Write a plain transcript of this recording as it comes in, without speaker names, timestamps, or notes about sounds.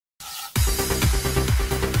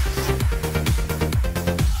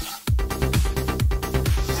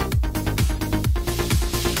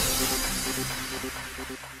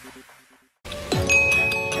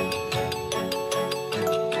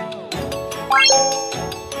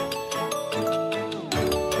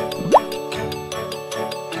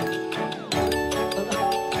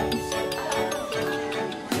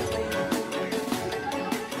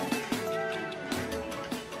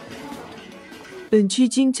本期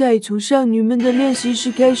精彩从少女们的练习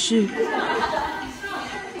室开始。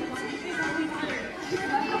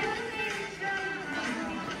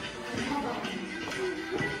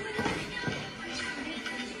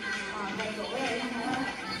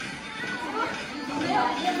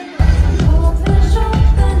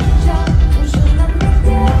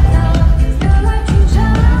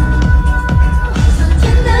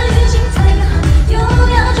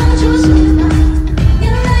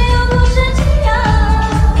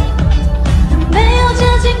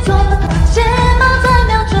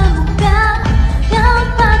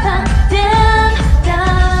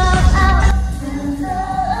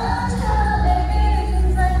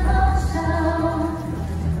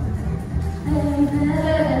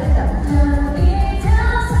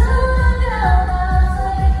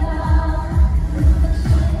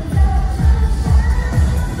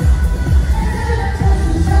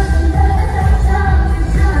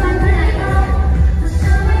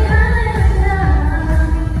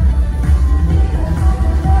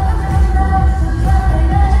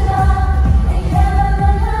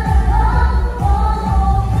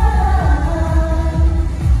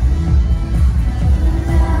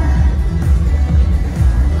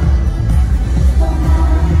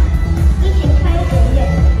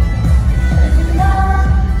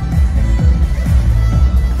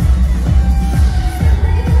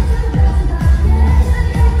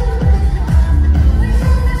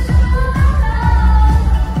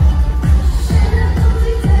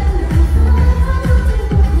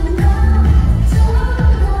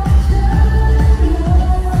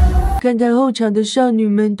看看后场的少女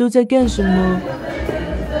们都在干什么。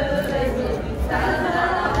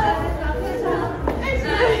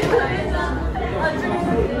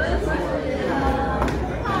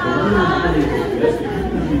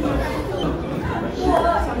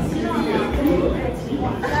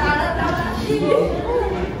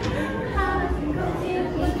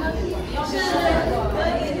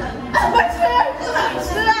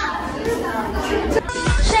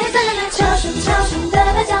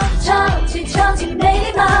超级没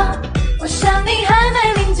礼貌，我想你还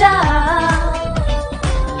没领教。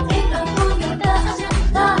一本无用的傲娇，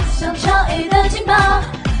它像超 A 的劲爆，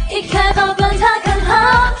一开炮管它看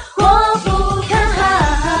好或不看好。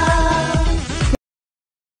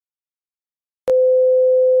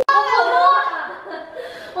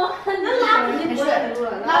我很拉不是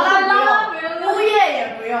拉不用，物业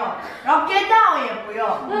也不用，然后 get down 也不用。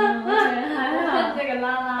还好这个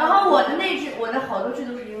拉拉。然后我的那句，我的好多句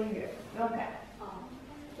都是英语。不要改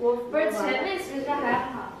我不是前面其实还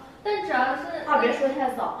好，但主要是话别说太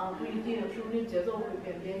早啊，不一定，说不定节奏会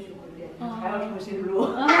变，编曲会变，还要重新录。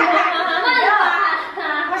他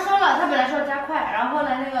说了，他本来说要加快，然后后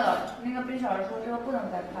来那个冰小人说这个不能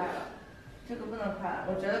再快了，这个不能快了，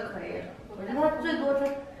我觉得可以了。我觉得他最多他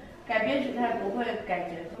改编曲，他也不会改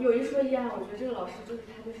节奏。有一说一啊，我觉得这个老师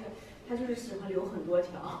他就是喜欢留很多条。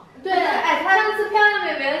对，哎，他上次漂亮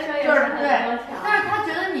美眉的时候也是很多条。但是他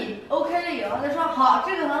觉得你 OK 了以后，他说好，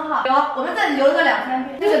这个很好，有，我们再留个2、3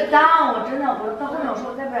遍。这个 down 我真的，我到后面我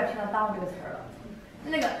说我再不要听到 down 这个词儿了。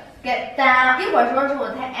那个 get down， 一会儿说是我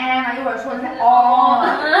太 an 了，一会儿说我太 on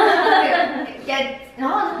了。get， 然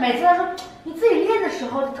后每次他说你自己练的时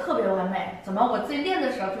候就特别完美，怎么我自己练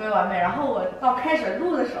的时候特别完美，然后我到开始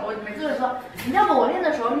录的时候，我每次就说你要不我练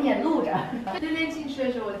的时候你也录着。那天进去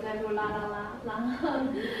的时候我在录啦啦啦，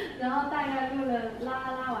然后大概录了啦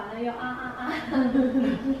啦完了又啊啊啊。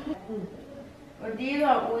我第一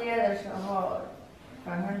段物业的时候，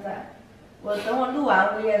反正等我录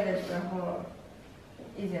完物业的时候，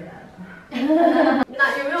一进来了。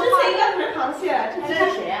那有没有？之前应该不是螃蟹，这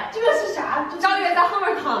是谁啊？这个是啥？张悦在后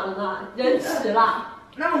面躺着呢，人齐了。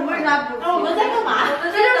那我们为啥不？我们在干嘛？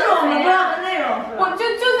这就是我们不要的内容，是吧？我就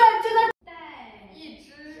在